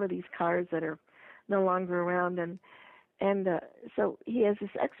Studebaker and some of these cars that are no longer around. And And so he has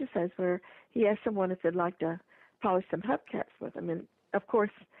this exercise where he asks someone if they'd like to polish some hubcaps with him. And, of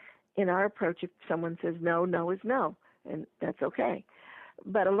course, in our approach, if someone says no, no is no, and that's okay.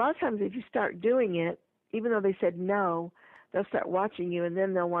 But a lot of times if you start doing it, even though they said no, they'll start watching you, and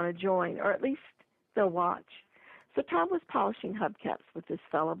then they'll want to join, or at least they'll watch. So Tom was polishing hubcaps with this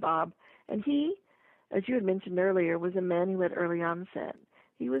fellow, Bob, and he, as you had mentioned earlier, was a man who had early onset.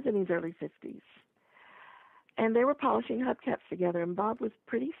 He was in his early 50s. And they were polishing hubcaps together, and Bob was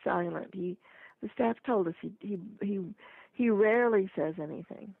pretty silent. The staff told us he rarely says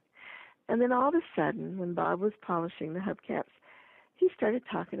anything. And then all of a sudden, when Bob was polishing the hubcaps, he started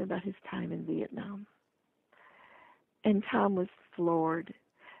talking about his time in Vietnam. And Tom was floored.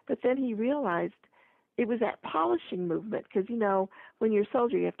 But then he realized it was that polishing movement, because, you know, when you're a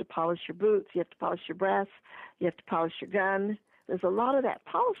soldier, you have to polish your boots, you have to polish your brass, you have to polish your gun. There's a lot of that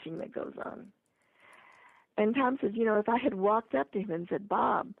polishing that goes on. And Tom says, you know, if I had walked up to him and said,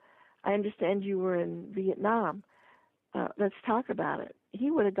 Bob, I understand you were in Vietnam. Let's talk about it.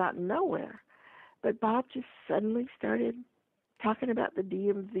 He would have gotten nowhere. But Bob just suddenly started talking about the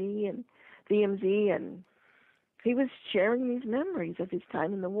DMZ, and he was sharing these memories of his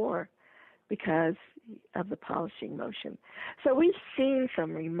time in the war because of the polishing motion. So we've seen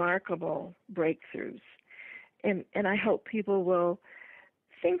some remarkable breakthroughs, and I hope people will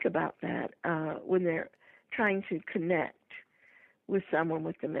think about that when they're trying to connect with someone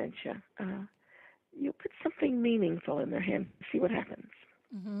with dementia. You put something meaningful in their hand, see what happens.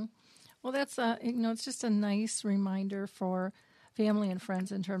 Mm-hmm. Well, that's it's just a nice reminder for family and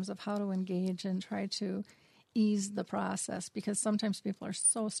friends in terms of how to engage and try to ease the process, because sometimes people are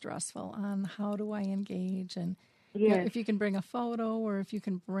so stressful on how do I engage, and Yes. you know, if you can bring a photo or if you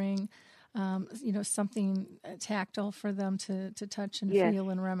can bring something tactile for them to touch and Yes. feel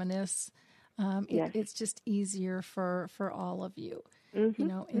and reminisce, Yes. it's just easier for all of you, Mm-hmm. you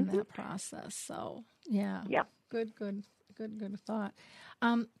know, in that process. So yeah, good thought.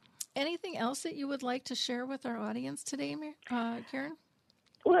 Anything else that you would like to share with our audience today, Karen?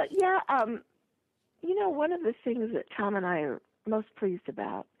 Well, yeah, you know, one of the things that Tom and I are most pleased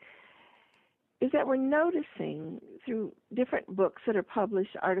about is that we're noticing through different books that are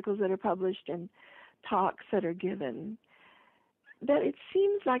published, articles that are published, and talks that are given, that it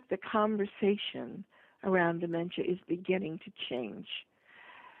seems like the conversation around dementia is beginning to change.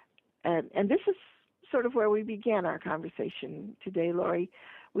 And this is sort of where we began our conversation today, Lori,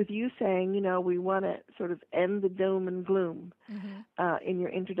 with you saying, you know, we want to sort of end the doom and gloom in your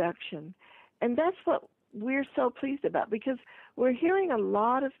introduction. And that's what we're so pleased about, because we're hearing a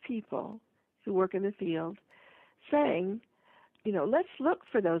lot of people who work in the field saying, you know, let's look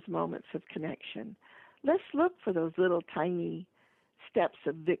for those moments of connection. Let's look for those little tiny steps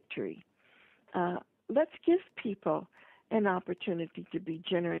of victory. Let's give people an opportunity to be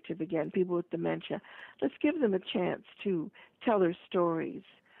generative again, people with dementia. Let's give them a chance to tell their stories,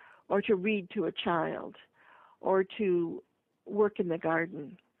 or to read to a child, or to work in the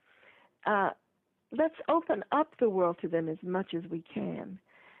garden. Let's open up the world to them as much as we can,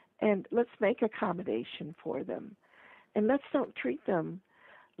 and let's make accommodation for them. And let's don't treat them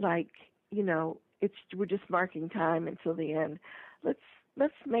like, you know, we're just marking time until the end.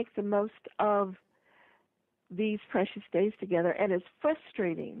 Let's make the most of these precious days together. And as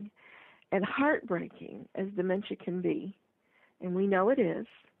frustrating and heartbreaking as dementia can be, and we know it is,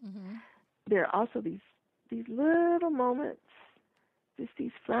 there are also these little moments, just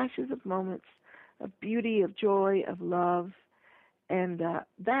these flashes of moments of beauty, of joy, of love, and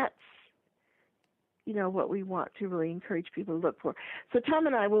that's, you know, what we want to really encourage people to look for. So Tom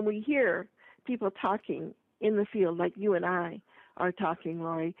and I, when we hear people talking in the field like you and I are talking,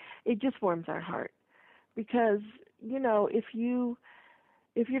 Lori, it just warms our heart. Because, you know, if you're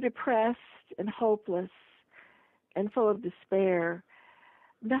depressed and hopeless and full of despair,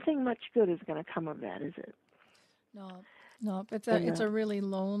 nothing much good is going to come of that, is it? No, it's a really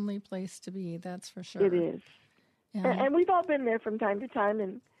lonely place to be, that's for sure. It is. Yeah. And we've all been there from time to time,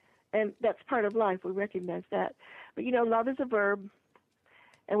 and that's part of life. We recognize that. But, you know, love is a verb,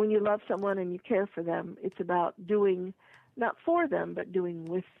 and when you love someone and you care for them, it's about doing, not for them, but doing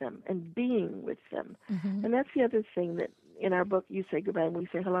with them and being with them. And that's the other thing that in our book, You Say Goodbye and We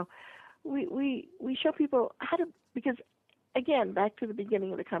Say Hello. We show people how to, because, again, back to the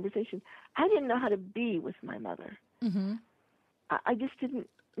beginning of the conversation, I didn't know how to be with my mother. I just didn't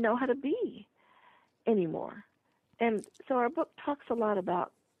know how to be anymore. And so our book talks a lot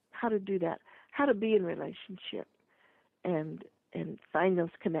about how to do that, how to be in relationship and find those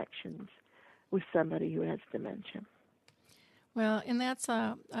connections with somebody who has dementia. Well, and that's,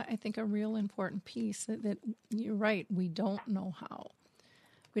 I think, a real important piece that you're right. We don't know how.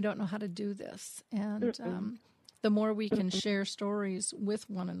 We don't know how to do this. And the more we can share stories with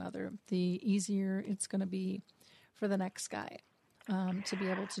one another, the easier it's going to be for the next guy to be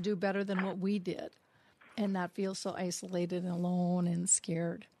able to do better than what we did and not feel so isolated and alone and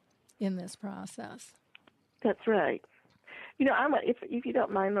scared in this process. That's right. You know, if you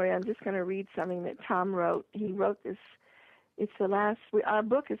don't mind, Lori, I'm just going to read something that Tom wrote. He wrote this. It's the last. Our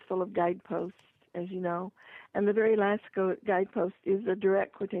book is full of guideposts, as you know, and the very last guidepost is a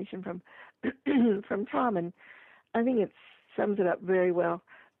direct quotation from from Tom, and I think it sums it up very well.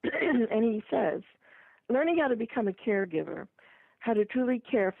 And he says, "Learning how to become a caregiver, how to truly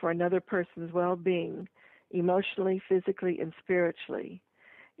care for another person's well-being, emotionally, physically, and spiritually,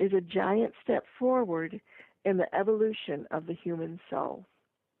 is a giant step forward in the evolution of the human soul."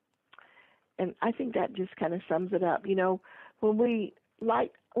 And I think that just kind of sums it up. You know, when we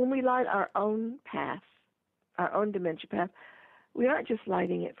light our own path, our own dementia path, we aren't just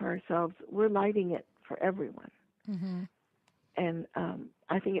lighting it for ourselves, we're lighting it for everyone. Mm-hmm. And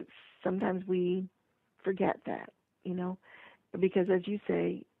I think sometimes we forget that, you know, because as you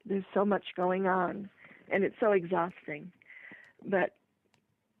say, there's so much going on and it's so exhausting. But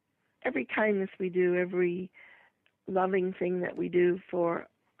every kindness we do, every loving thing that we do for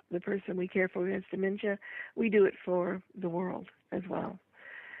the person we care for who has dementia, we do it for the world as well.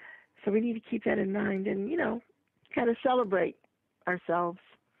 So we need to keep that in mind and, you know, kind of celebrate ourselves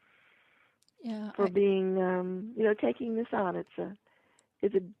for being, you know, taking this on. It's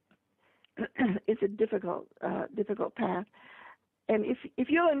a difficult path. And if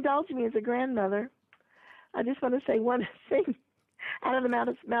you'll indulge me as a grandmother, I just want to say one thing. Out of the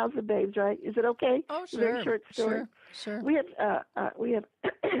mouths of babes, right? Is it okay? Oh, sure. Very short story. Sure. We have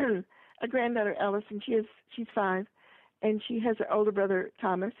a granddaughter, Ellis, and she's 5, and she has her older brother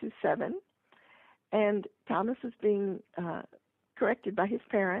Thomas, who's 7, and Thomas is being corrected by his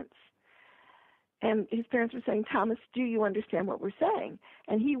parents, and his parents were saying, "Thomas, do you understand what we're saying?"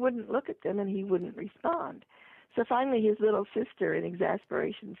 And he wouldn't look at them, and he wouldn't respond. So finally, his little sister, in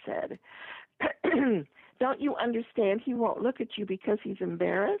exasperation, said, "Don't you understand? He won't look at you because he's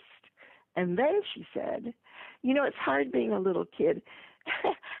embarrassed." And then she said, "You know, it's hard being a little kid,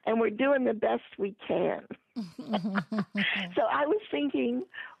 and we're doing the best we can." So I was thinking,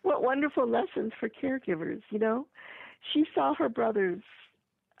 what wonderful lessons for caregivers, you know. She saw her brother's,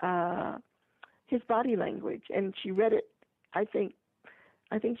 his body language, and she read it, I think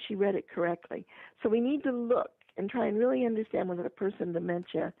she read it correctly. So we need to look and try and really understand what a person with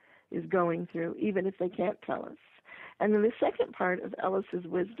dementia is going through, even if they can't tell us. And then the second part of Ellis's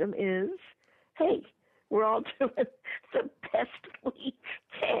wisdom is, hey, we're all doing the best we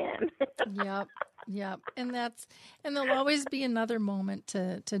can. Yep. And there'll always be another moment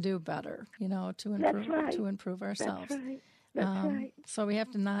to do better, you know, to improve ourselves. That's right. So we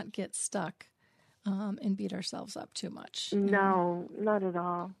have to not get stuck and beat ourselves up too much. No, not at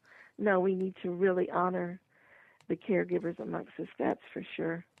all. No, we need to really honor the caregivers amongst us, that's for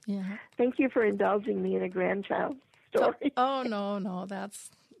sure. Yeah. Thank you for indulging me in a grandchild story. Oh no,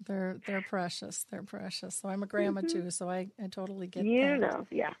 they're precious. They're precious. So I'm a grandma too, so I totally get that. You know,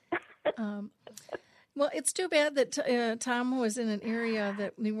 yeah. Well, it's too bad that Tom was in an area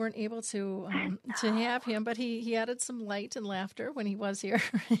that we weren't able to have him, but he added some light and laughter when he was here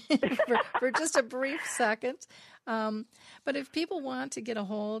for just a brief second. But if people want to get a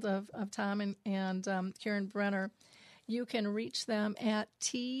hold of Tom and Karen Brenner, you can reach them at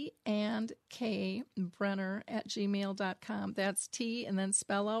tandkbrenner@gmail.com. That's T and then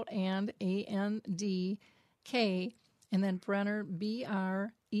spell out and ANDK and then Brenner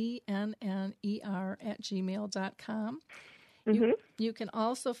BRENNER@gmail.com. Mm-hmm. You can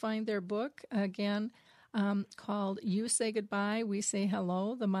also find their book again called "You Say Goodbye, We Say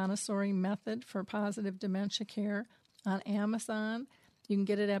Hello: The Montessori Method for Positive Dementia Care" on Amazon. You can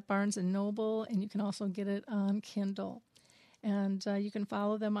get it at Barnes & Noble, and you can also get it on Kindle. And you can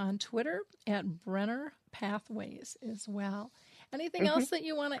follow them on Twitter at Brenner Pathways as well. Anything else that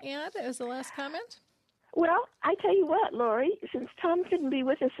you want to add as the last comment? Well, I tell you what, Lori, since Tom couldn't be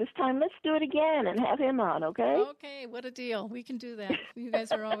with us this time, let's do it again and have him on, okay? Okay, what a deal. We can do that. You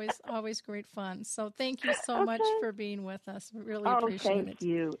guys are always great fun. So thank you so much for being with us. We really appreciate it. Thank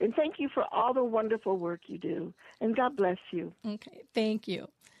you. And thank you for all the wonderful work you do. And God bless you. Okay, thank you.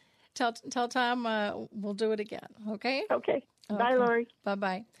 Tell Tom we'll do it again, okay? Okay. Bye, Lori.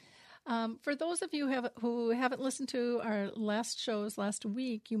 Bye-bye. For those of you who haven't listened to our last shows last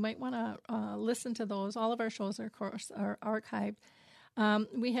week, you might want to listen to those. All of our shows, of course, are archived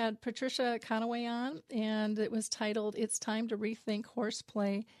We had Patricia Conaway on, and it was titled, "It's Time to Rethink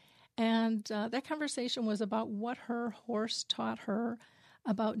Horseplay." And that conversation was about what her horse taught her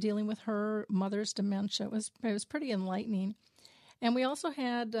about dealing with her mother's dementia. It was pretty enlightening. And we also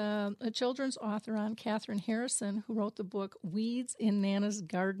had a children's author on, Catherine Harrison, who wrote the book Weeds in Nana's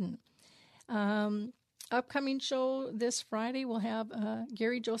Garden. Upcoming show this Friday, we'll have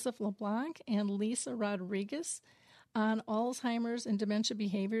Gary Joseph LeBlanc and Lisa Rodriguez on Alzheimer's and dementia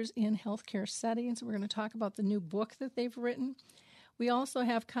behaviors in healthcare settings. We're going to talk about the new book that they've written. We also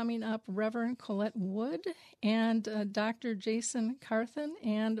have coming up Reverend Colette Wood and Dr. Jason Carthen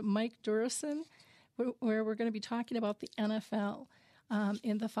and Mike Durison, where we're going to be talking about the NFL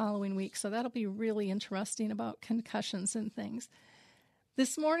in the following week. So that'll be really interesting about concussions and things.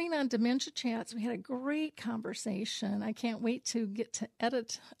 This morning on Dementia Chats, we had a great conversation. I can't wait to get to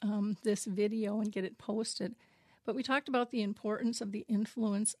edit this video and get it posted. But we talked about the importance of the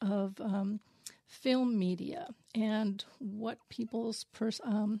influence of film media and what people's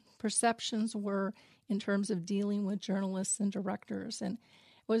perceptions were in terms of dealing with journalists and directors. And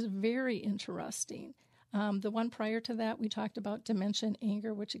it was very interesting. The one prior to that, we talked about dementia and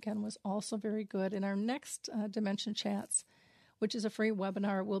anger, which again was also very good. And our next Dementia Chats, which is a free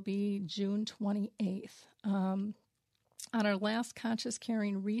webinar, will be June 28th. On our last Conscious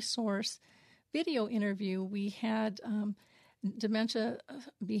Caring resource video interview, we had dementia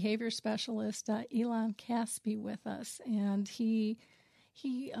behavior specialist Elon Caspi with us, and he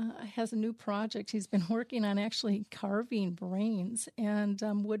has a new project. He's been working on actually carving brains and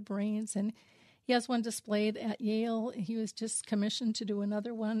wood brains, and he has one displayed at Yale. He was just commissioned to do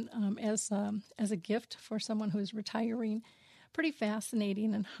another one as a gift for someone who's retiring. Pretty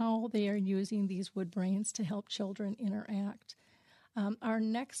fascinating in how they are using these wood brains to help children interact. Our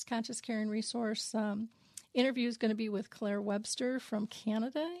next Conscious Caring resource interview is going to be with Claire Webster from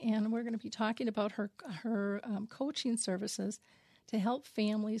Canada, and we're going to be talking about her coaching services to help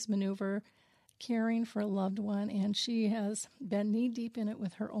families maneuver caring for a loved one, and she has been knee-deep in it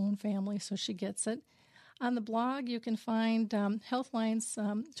with her own family, so she gets it. On the blog, you can find Healthline's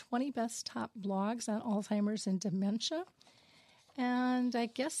 20 best top blogs on Alzheimer's and dementia, and I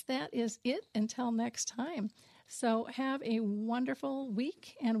guess that is it until next time. So have a wonderful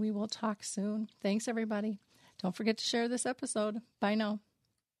week, and we will talk soon. Thanks, everybody. Don't forget to share this episode. Bye now.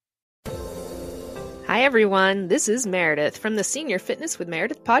 Hi, everyone. This is Meredith from the Senior Fitness with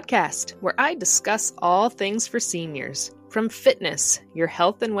Meredith podcast, where I discuss all things for seniors, from fitness, your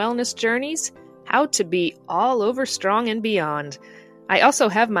health and wellness journeys, how to be all over strong and beyond. I also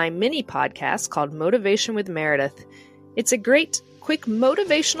have my mini podcast called Motivation with Meredith. It's a great, quick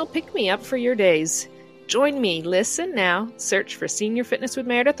motivational pick-me-up for your days. Join me, listen now, search for Senior Fitness with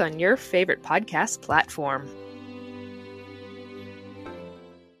Meredith on your favorite podcast platform.